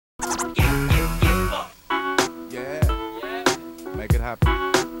Yeah, make it happen.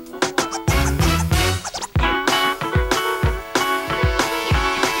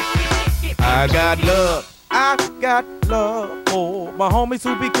 I got love for my homies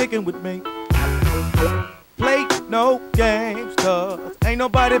who be kicking with me. Play no games, cause ain't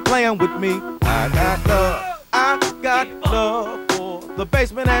nobody playing with me. I got love for the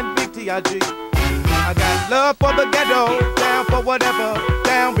basement and Big T.I.G. I got love for the ghetto, down for whatever,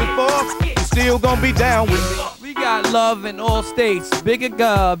 down before, you still gonna be down with me. We got love in all states. Big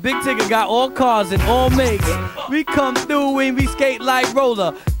Tigger got all cars and all makes. We come through and we skate like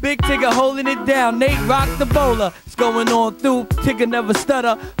roller. Big Tigger holding it down. Nate rock the bowler. It's going on through. Tigger never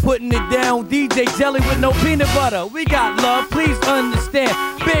stutter. Putting it down. DJ Jelly with no peanut butter. We got love. Please understand.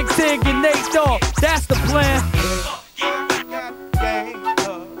 Big Tig and Nate Dogg. That's the plan.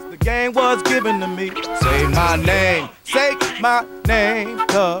 The game was given to me. Say my name,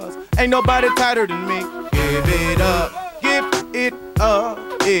 cause ain't nobody tighter than me. Give it up, if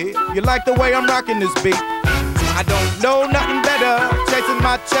you like the way I'm rocking this beat. I don't know nothing better, chasing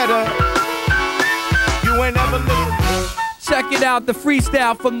my cheddar. You ain't ever listened. Check it out, the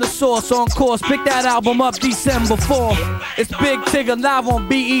freestyle from the source on course. Pick that album up December 4. It's Big Tigger live on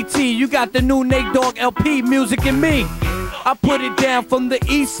BET. You got the new Nate Dogg LP, Music and Me. I put it down from the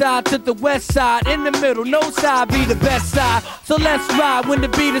east side to the west side. In the middle, no side be the best side. So let's ride when the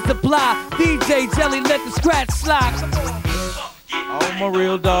beat is applied. DJ Jelly, let the scratch slide. All my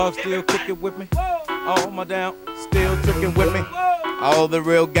real dogs still kicking with me. All my down still tricking with me. All the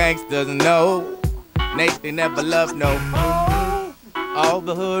real gangsters know Nate, they never loved no. All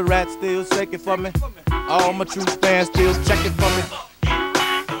the hood rats still shaking for me. All my true fans still checking for me.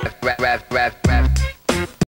 Rap.